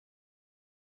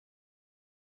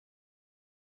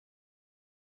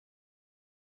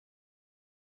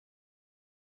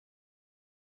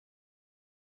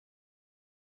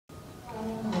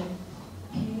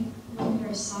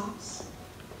her socks,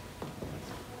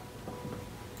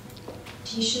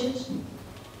 t-shirt.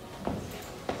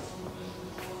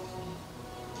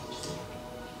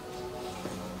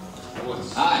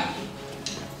 Hi.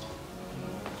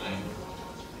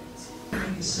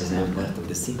 This is now part of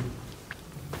the scene.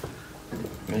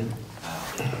 Right?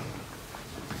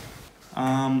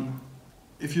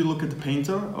 If you look at a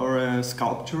painter or a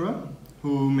sculptor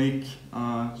who make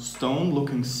stone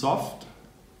looking soft,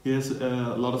 he has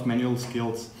a lot of manual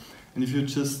skills. And if you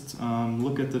just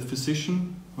look at the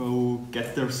physician who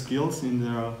get their skills in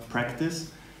their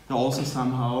practice, they're also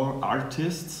somehow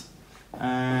artists,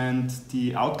 and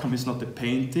the outcome is not the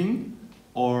painting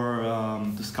or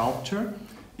the sculpture,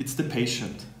 it's the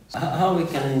patient. How we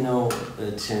can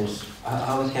change?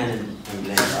 How we can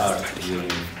blend art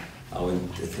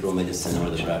through medicine or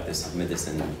the practice of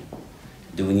medicine?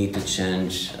 Do we need to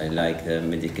change like the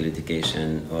medical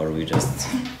education, or we just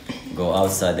go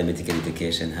outside the medical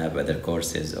education, have other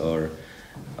courses, or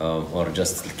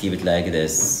just keep it like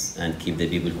this and keep the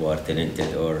people who are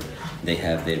talented or they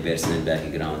have their personal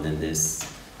background in this,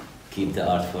 keep the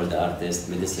art for the artist,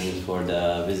 medicine for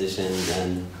the physicians,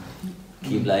 and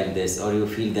keep like this? Or you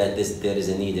feel that there is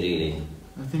a need really?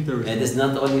 I think there is. And it's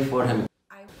not only for him.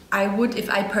 I would, if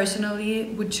I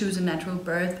personally would choose a natural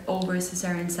birth over a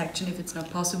cesarean section if it's not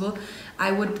possible,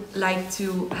 I would like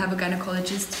to have a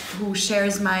gynecologist who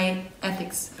shares my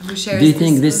ethics, who shares. Do you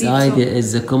think this idea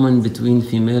is common between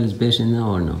female patients now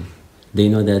or no? They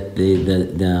know that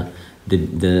the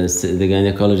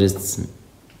gynecologists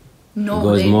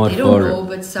goes more they for. Don't know,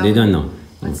 but some, they don't know,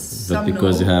 but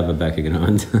because know. you have a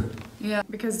background. Yeah,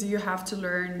 because you have to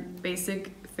learn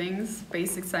basic things,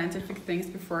 basic scientific things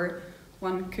before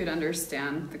one could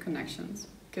understand the connections.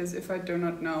 Because if I do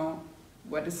not know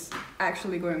what is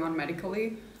actually going on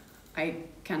medically, I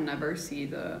can never see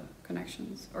the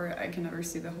connections, or I can never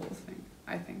see the whole thing,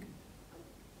 I think.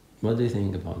 What do you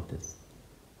think about this?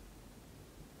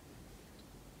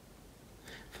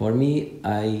 For me,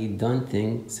 I don't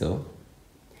think so,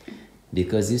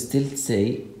 because you still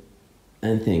say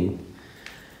and think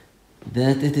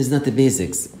that it is not the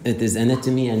basics. It is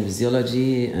anatomy and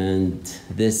physiology, and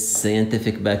this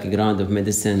scientific background of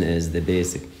medicine is the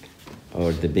basic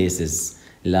or the basis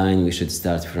line we should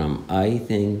start from. I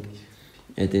think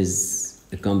it is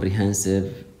a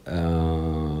comprehensive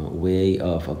way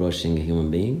of approaching a human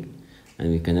being,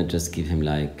 and we cannot just keep him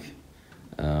like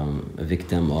a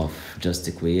victim of just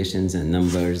equations and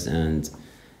numbers, and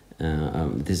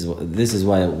this is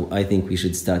why I think we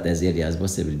should start as early as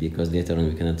possible, because later on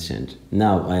we cannot change.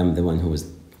 Now I am the one who was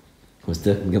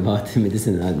talking about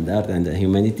medicine and art and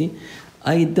humanity.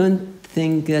 I don't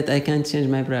think that I can change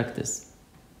my practice.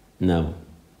 No,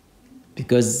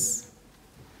 because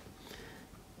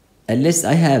unless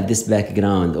I have this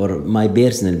background or my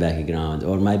personal background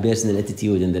or my personal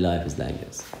attitude in the life is like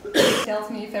this. Tells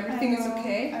me if everything is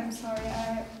okay. I'm sorry.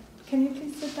 Can you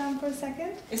please sit down for a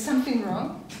second? Is something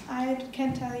wrong? I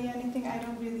can't tell you anything. I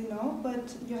don't really know,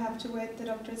 but you have to wait. The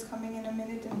doctor is coming in a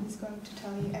minute and he's going to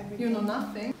tell you everything. You know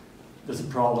nothing? There's a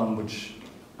problem which...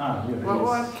 here it is.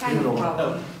 What kind of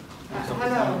problem?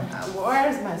 Hello, where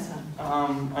is my son?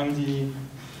 I'm the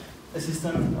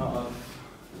assistant of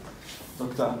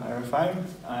Dr. RFI,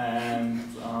 and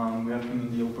we have been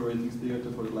in the operating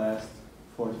theater for the last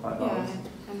 45 hours.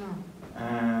 I know.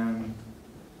 And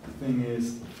the thing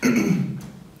is,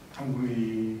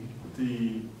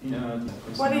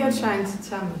 what are you trying to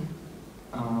tell me?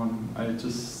 I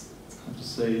just have to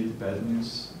say the bad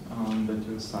news that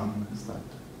your son has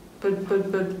died.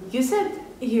 But you said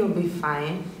he'll be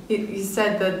fine. You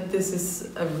said that this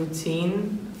is a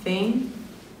routine thing.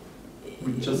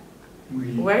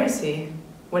 Where is he?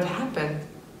 What happened?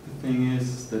 The thing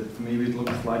is that maybe it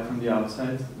looks like from the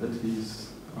outside that he's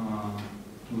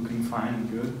looking fine and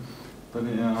good, but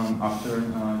after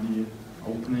the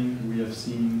opening we have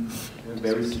seen a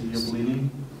very severe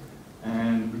bleeding,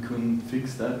 and we couldn't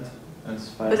fix that as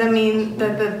fast. But I mean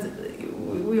that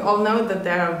we all know that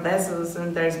there are vessels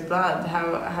and there's blood.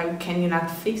 How can you not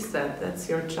fix that? That's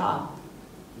your job.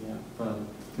 Yeah, but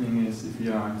the thing is, if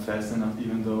you aren't fast enough,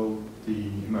 even though the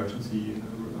emergency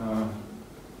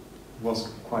was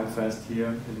quite fast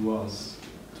here, it was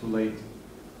too late,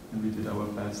 and we did our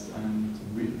best. And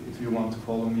if you want to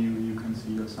follow me, you can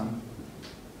see your son.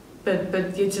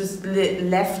 But you just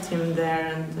left him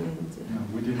there, and yeah,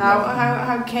 we didn't.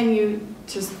 How can you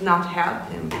just not help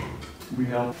him? We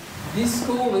helped. This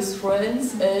school with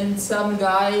friends, and some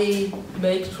guy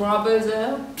make trouble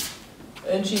there,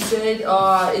 and she said,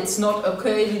 it's not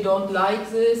okay, we don't like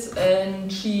this,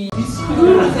 and she so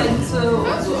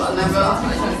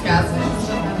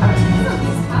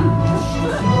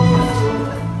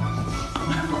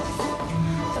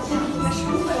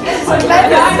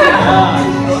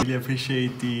I really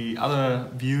appreciate the other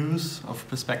views of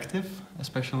perspective,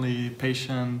 especially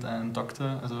patient and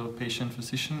doctor, as a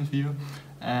patient-physician view,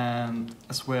 and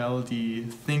as well the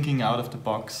thinking out of the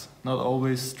box, not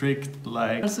always strict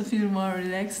like... I also feel more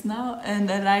relaxed now,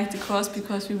 and I like the course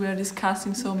because we were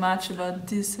discussing so much about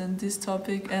this and this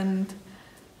topic, and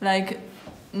like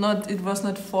it was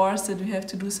not forced that we have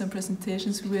to do some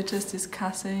presentations. We were just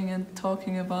discussing and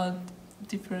talking about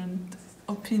different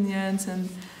opinions and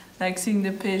like seeing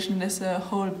the patient as a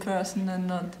whole person and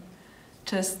not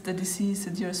just the disease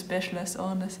that you're specialized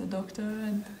on as a doctor.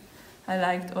 And I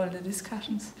liked all the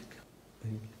discussions.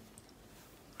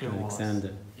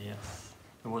 Alexander. Yes,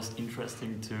 it was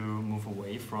interesting to move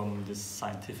away from this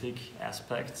scientific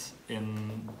aspect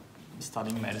in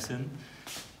studying medicine,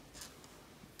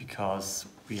 because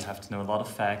we have to know a lot of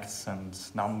facts and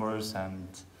numbers and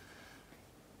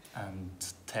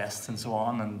tests and so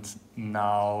on, and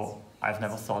now I've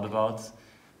never thought about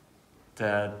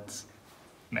that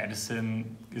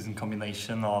medicine is a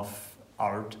combination of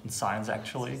art and science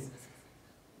actually,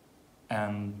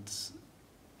 and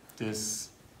it's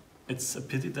a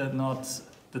pity that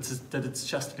it's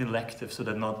just an elective, so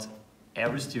that not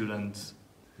every student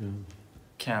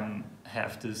can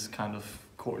have this kind of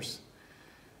course,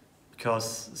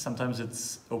 because sometimes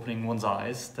it's opening one's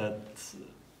eyes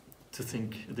to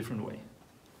think a different way.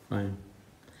 Fine.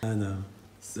 I know.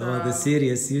 So the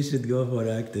serious, you should go for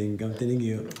acting. I'm telling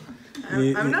you.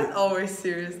 I'm not always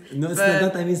serious. No, it's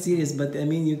not. I mean serious, but I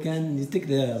mean you take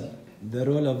the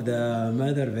role of the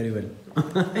mother very well.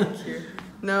 Thank you.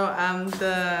 No,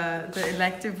 the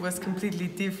elective was completely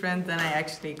different than I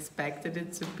actually expected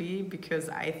it to be, because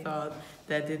I thought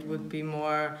that it would be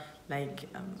more like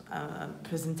a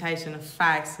presentation of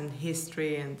facts and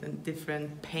history and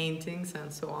different paintings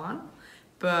and so on.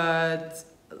 But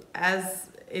as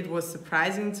it was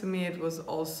surprising to me, it was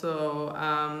also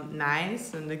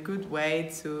nice and a good way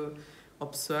to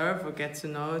observe or get to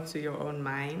know to your own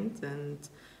mind, and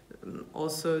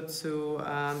also to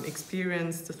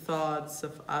experience the thoughts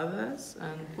of others.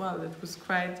 And well, it was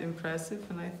quite impressive,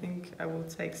 and I think I will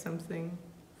take something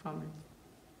from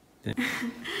it.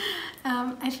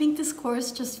 I think this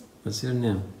course just... What's your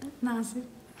name? Nazim.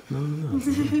 No.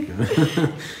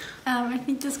 I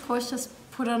think this course just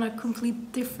put on a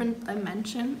complete different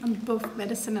dimension on both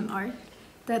medicine and art.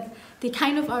 That they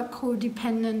kind of are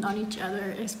codependent on each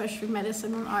other, especially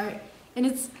medicine and art. And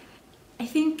I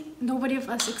think nobody of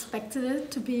us expected it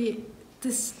to be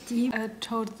this deep. A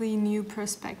totally new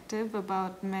perspective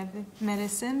about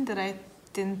medicine that I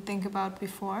didn't think about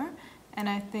before. And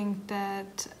I think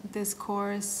that this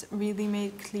course really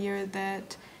made clear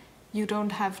that you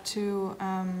don't have to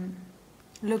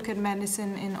look at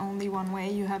medicine in only one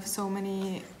way. You have so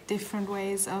many different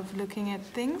ways of looking at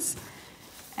things.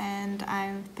 And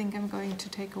I think I'm going to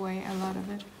take away a lot of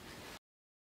it.